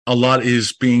A lot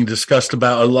is being discussed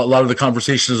about, a lot of the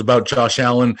conversations about Josh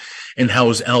Allen and how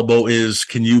his elbow is.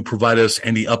 Can you provide us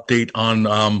any update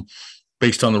on,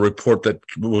 based on the report that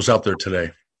was out there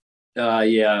today?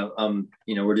 Yeah,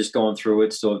 we're just going through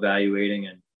it, still evaluating,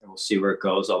 and we'll see where it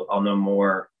goes. I'll know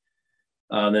more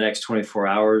the next 24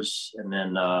 hours, and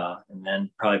then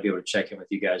probably be able to check in with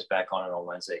you guys back on it on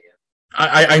Wednesday again.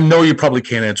 I know you probably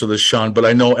can't answer this, Sean, but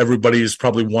I know everybody is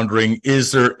probably wondering,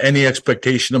 is there any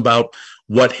expectation about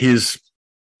what his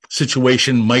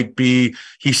situation might be?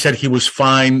 He said he was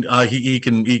fine. He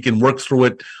can work through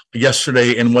it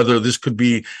yesterday, and whether this could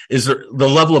be, is there the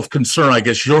level of concern, I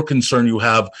guess your concern you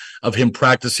have of him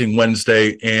practicing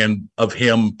Wednesday and of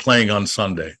him playing on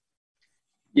Sunday?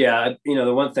 Yeah,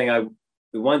 the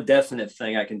one definite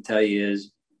thing I can tell you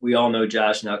is we all know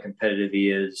Josh and how competitive he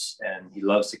is, and he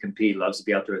loves to compete, loves to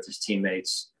be out there with his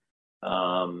teammates.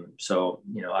 So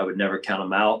I would never count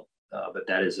him out. But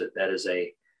that's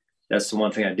the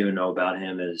one thing I do know about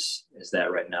him is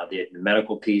that right now the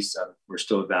medical piece we're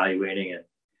still evaluating, and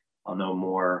I'll know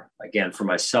more again for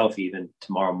myself even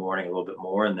tomorrow morning a little bit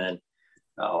more, and then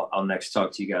I'll next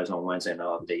talk to you guys on Wednesday and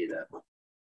I'll update you that.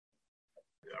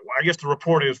 I guess the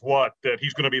report is that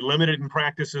he's going to be limited in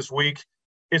practice this week.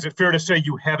 Is it fair to say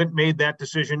you haven't made that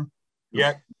decision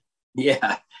yet?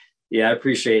 Yeah, I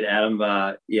appreciate it, Adam.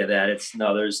 I know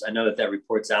that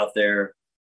report's out there.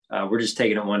 We're just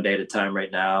taking it one day at a time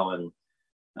right now. And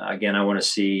again, I want to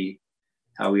see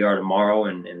how we are tomorrow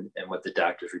and what the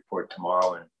doctors report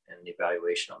tomorrow and the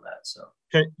evaluation on that. So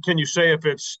can you say if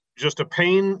it's just a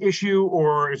pain issue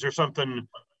or is there something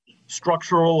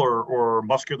structural or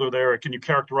muscular there? Can you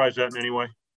characterize that in any way?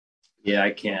 Yeah,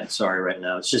 I can't. Sorry, right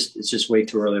now. It's just way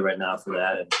too early right now for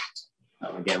that.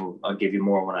 And again, I'll give you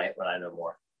more when I know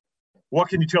more. What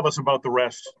can you tell us about the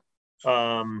rest?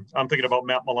 I'm thinking about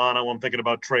Matt Milano. I'm thinking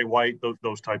about Trey White,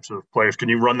 those types of players. Can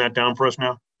you run that down for us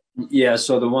now? Yeah,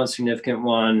 so the one significant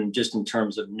one, just in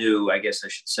terms of new, I guess I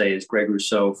should say, is Greg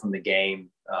Rousseau from the game,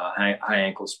 high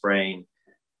ankle sprain.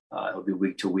 He'll be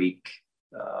week to week.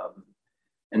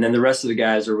 And then the rest of the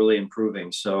guys are really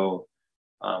improving. So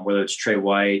whether it's Trey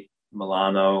White,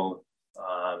 Milano,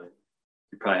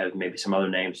 you probably have maybe some other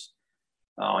names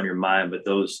on your mind, but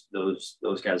those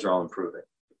guys are all improving.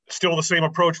 Still the same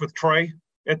approach with Trey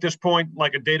at this point,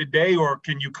 like a day-to-day, or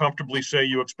can you comfortably say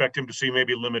you expect him to see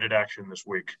maybe limited action this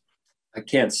week? I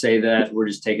can't say that. We're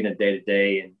just taking it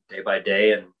day-to-day and day by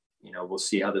day, and we'll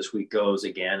see how this week goes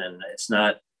again. And it's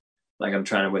not like I'm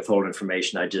trying to withhold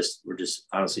information. We're just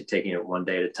honestly taking it one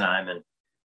day at a time and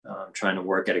trying to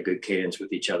work at a good cadence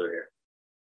with each other here.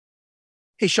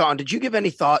 Hey, Sean, did you give any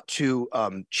thought to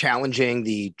challenging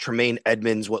the Tremaine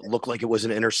Edmunds, what looked like it was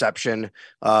an interception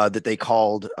that they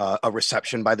called a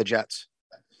reception by the Jets?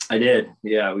 I did.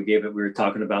 Yeah, we were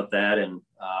talking about that, and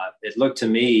it looked to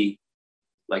me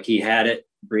like he had it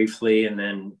briefly, and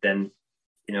then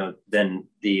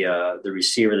the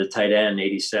receiver, the tight end,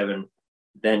 87,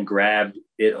 then grabbed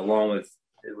it along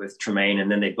with Tremaine,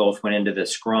 and then they both went into the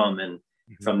scrum. And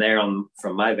from there on,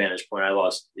 from my vantage point, I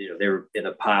lost, they were in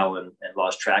a pile and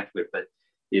lost track of it. But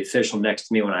the official next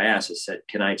to me, when I asked, I said,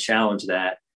 "Can I challenge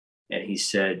that?" And he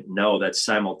said, "No, that's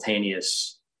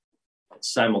simultaneous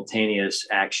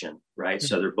action, right?" Mm-hmm.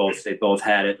 So they both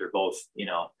had it. They're both,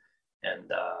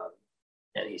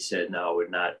 and he said, "No, it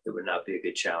would not be a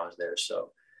good challenge there."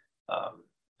 So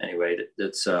anyway,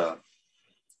 that's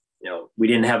we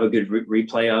didn't have a good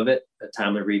replay of it, a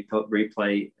timely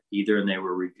replay either, and they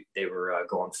were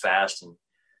going fast, and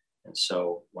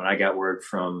so when I got word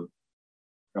from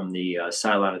the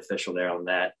sideline official there on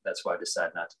that, that's why I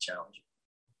decided not to challenge it.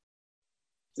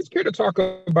 Just care to talk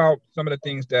about some of the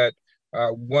things that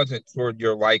wasn't toward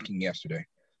your liking yesterday.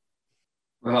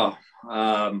 Well,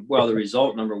 the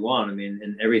result, number one, I mean,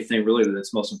 and everything really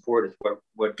that's most important is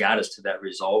what got us to that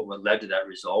result, what led to that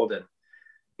result. And,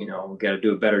 we've got to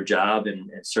do a better job in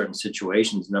certain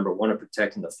situations. Number one, of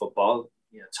protecting the football.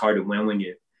 It's hard to win when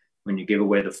you give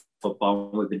away the football.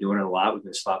 We've been doing it a lot. We've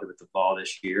been sloppy with the ball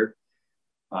this year.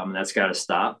 And that's got to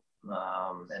stop.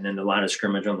 And then the line of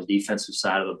scrimmage on the defensive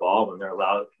side of the ball, when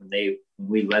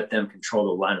we let them control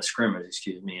the line of scrimmage,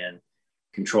 and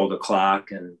control the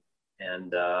clock and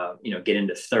get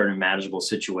into third and manageable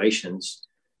situations.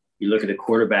 You look at the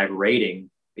quarterback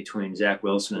rating between Zach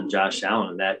Wilson and Josh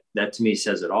Allen, and that to me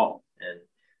says it all.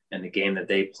 And the game that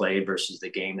they played versus the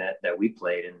game that we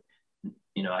played. And,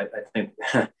 I think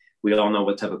we all know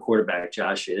what type of quarterback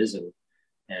Josh is, and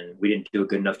we didn't do a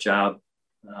good enough job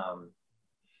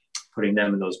putting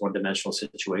them in those one-dimensional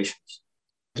situations.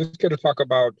 Just get to talk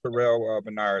about Terrell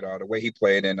Bernard, the way he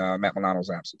played in Matt Milano's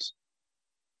absence.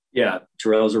 Yeah,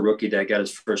 Terrell's a rookie that got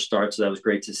his first start, so that was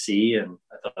great to see. And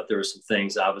I thought there were some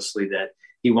things, obviously, that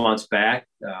he wants back,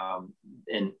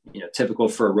 and typical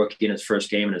for a rookie in his first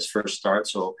game and his first start.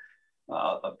 So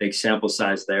a big sample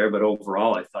size there, but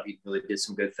overall, I thought he really did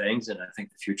some good things, and I think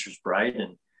the future's bright.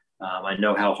 And I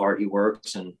know how hard he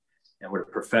works and what a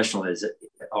professional is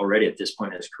already at this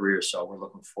point in his career. So we're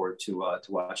looking forward to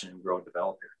watching him grow and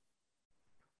develop here.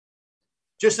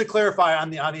 Just to clarify on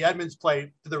the Edmonds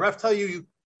play, did the ref tell you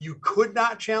could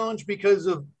not challenge because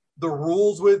of the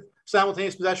rules with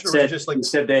simultaneous possession, or just like he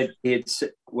said that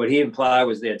what he implied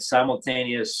was they had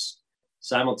simultaneous,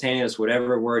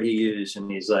 whatever word he used,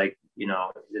 and he's like, he's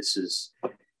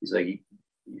like,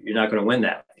 you're not going to win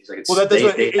that. He's like,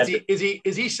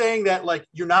 is he saying that like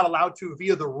you're not allowed to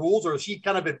via the rules, or is he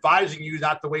kind of advising you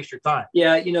not to waste your time?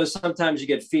 Yeah, sometimes you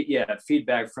get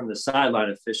feedback from the sideline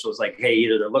officials, like, hey,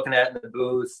 either they're looking at it in the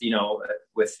booth,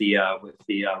 with the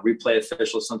replay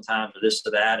officials sometimes, or this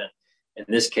or that. And in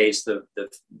this case,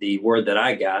 the word that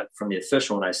I got from the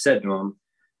official, when I said to him,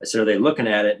 I said, are they looking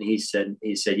at it? And he said,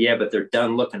 yeah, but they're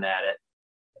done looking at it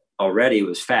already. It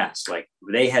was fast. Like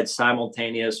they had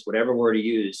simultaneous, whatever word he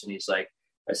used. And he's like,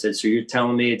 I said, so you're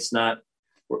telling me it's not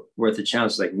worth the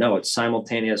challenge? He's like, no, it's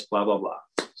simultaneous, blah, blah, blah.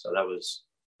 So that was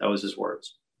his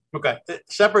words. Okay.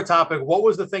 Separate topic. What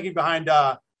was the thinking behind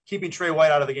keeping Trey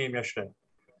White out of the game yesterday?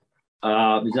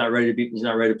 He's not ready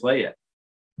to play yet.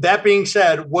 That being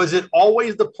said, was it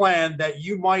always the plan that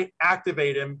you might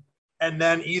activate him and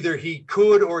then either he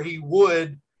could or he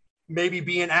would maybe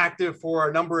be inactive for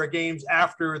a number of games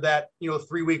after that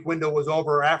 3-week window was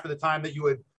over, or after the time that you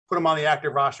would put him on the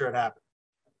active roster had happened?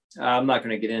 I'm not going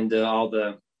to get into all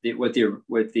what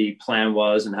the plan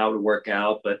was and how it would work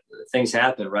out, but things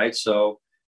happen, right? So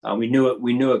we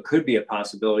knew it could be a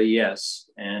possibility, yes,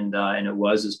 and it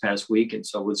was this past week, and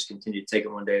so we'll just continue to take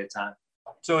it one day at a time.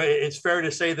 So it's fair to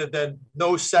say that then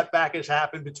no setback has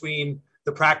happened between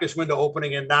the practice window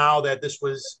opening and now, that this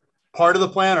was part of the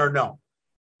plan, or no?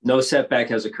 No setback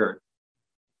has occurred.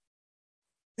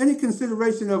 Any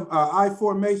consideration of I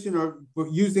formation or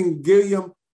using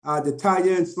Gilliam, the tight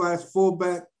end /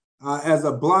 fullback, as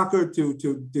a blocker to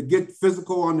get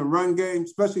physical on the run game,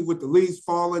 especially with the leaves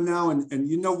falling now, and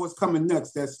you know what's coming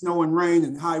next, that snow and rain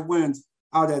and high winds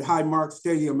out at Highmark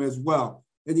Stadium as well.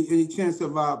 Any chance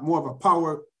of more of a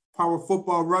power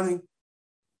football running?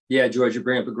 Yeah, George, you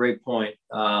bring up a great point,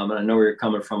 and I know where you're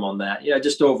coming from on that. Yeah,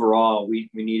 just overall, we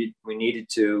need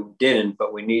to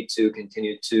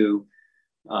continue to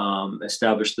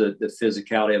establish the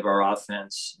physicality of our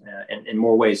offense in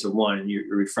more ways than one. And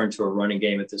you're referring to a running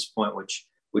game at this point, which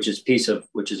is a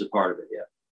part of it. Yeah.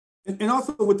 And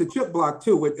also with the chip block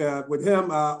too, with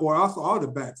him or also all the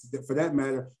backs for that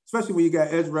matter, especially when you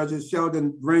got edge rushers,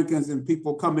 Sheldon Rankins, and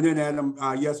people coming in at him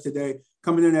yesterday,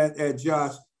 coming in at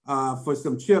Josh for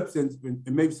some chips and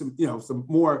maybe some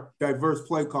more diverse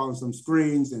play calling, some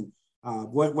screens and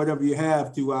whatever you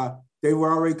have to. They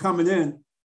were already coming in,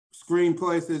 screen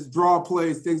plays, draw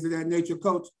plays, things of that nature,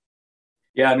 Coach.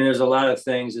 Yeah, I mean, there's a lot of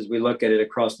things as we look at it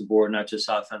across the board, not just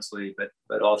offensively,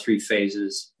 but all three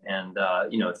phases. And,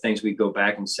 things we go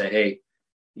back and say, hey,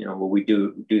 will we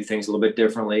do things a little bit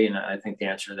differently? And I think the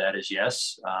answer to that is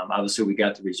yes. Obviously, we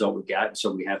got the result we got, and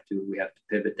so we have to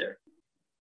pivot there.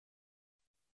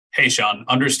 Hey, Sean,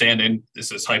 understanding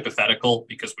this is hypothetical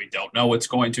because we don't know what's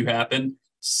going to happen.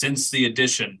 Since the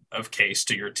addition of Case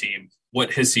to your team,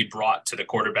 what has he brought to the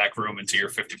quarterback room and to your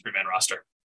 53-man roster?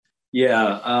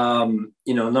 Yeah,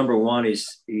 number one,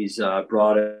 he's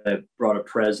brought a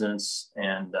presence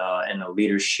and a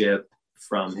leadership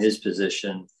from his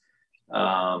position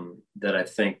that I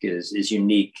think is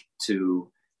unique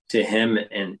to him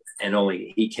and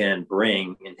only he can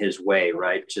bring in his way,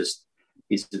 right? Just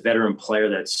he's a veteran player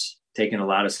that's taken a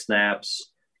lot of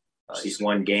snaps. He's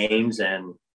won games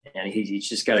and he's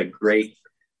just got a great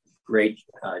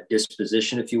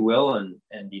disposition, if you will, and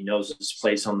he knows his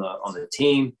place on the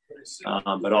team,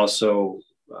 but also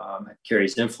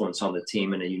carries influence on the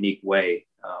team in a unique way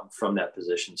from that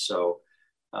position. So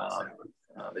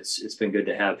it's been good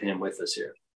to have him with us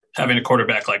here. Having a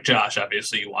quarterback like Josh,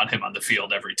 obviously you want him on the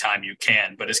field every time you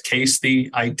can, but is Case the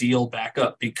ideal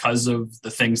backup because of the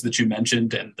things that you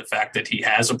mentioned and the fact that he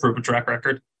has a proven track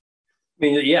record?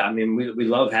 I mean, we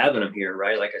love having him here,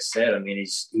 right? Like I said, I mean,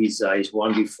 he's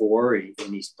won before, and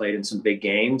he's played in some big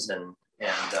games, and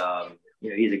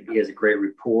he has a great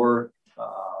rapport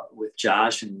with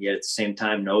Josh, and yet at the same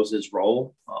time knows his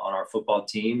role on our football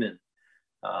team, and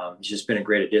he's just been a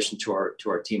great addition to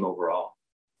our team overall.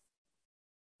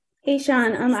 Hey,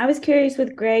 Sean, I was curious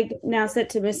with Greg now set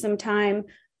to miss some time,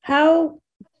 how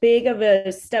big of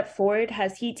a step forward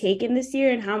has he taken this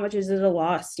year, and how much is it a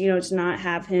loss, to not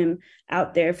have him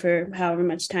out there for however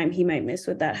much time he might miss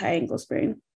with that high ankle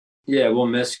sprain? Yeah, we'll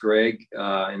miss Greg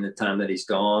in the time that he's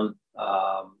gone.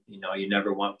 You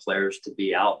never want players to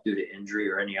be out due to injury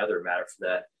or any other matter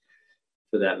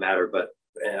for that matter. But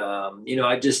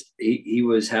he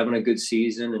was having a good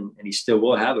season, and he still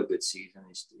will have a good season.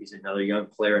 He's another young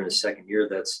player in his second year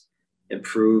that's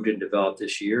improved and developed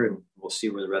this year, and we'll see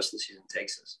where the rest of the season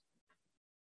takes us.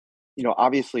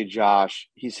 Obviously Josh,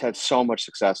 he's had so much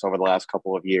success over the last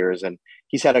couple of years, and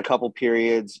he's had a couple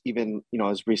periods, even,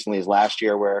 as recently as last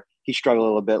year, where he struggled a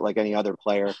little bit like any other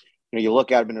player. You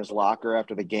look at him in his locker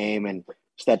after the game and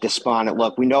it's that despondent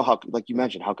look. We know how, like you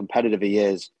mentioned, how competitive he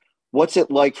is. What's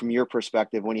it like from your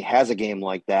perspective when he has a game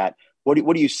like that? What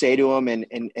do you say to him?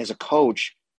 And as a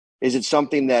coach, is it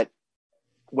something that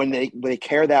when they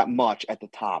care that much at the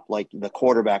top, like the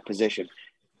quarterback position,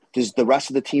 does the rest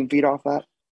of the team feed off that?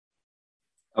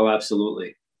 Oh,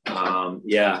 absolutely.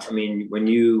 Yeah. I mean, when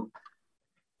you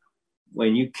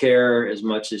care as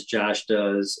much as Josh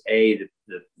does,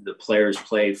 the players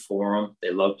play for him.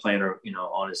 They love playing,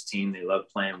 on his team. They love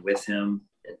playing with him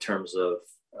in terms of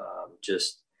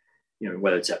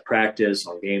whether it's at practice,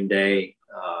 on game day.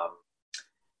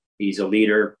 He's a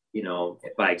leader,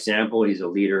 by example. He's a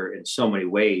leader in so many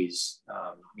ways,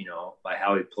 by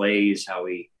how he plays, how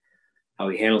he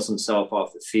handles himself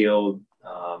off the field.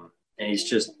 And he's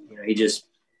just, he just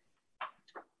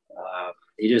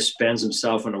spends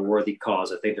himself on a worthy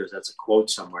cause. I think that's a quote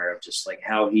somewhere of just like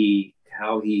how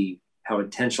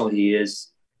intentional he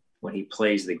is when he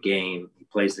plays the game. He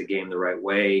plays the game the right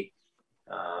way.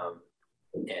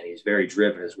 And he's very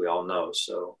driven, as we all know.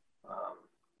 So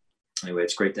anyway,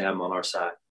 it's great to have him on our side.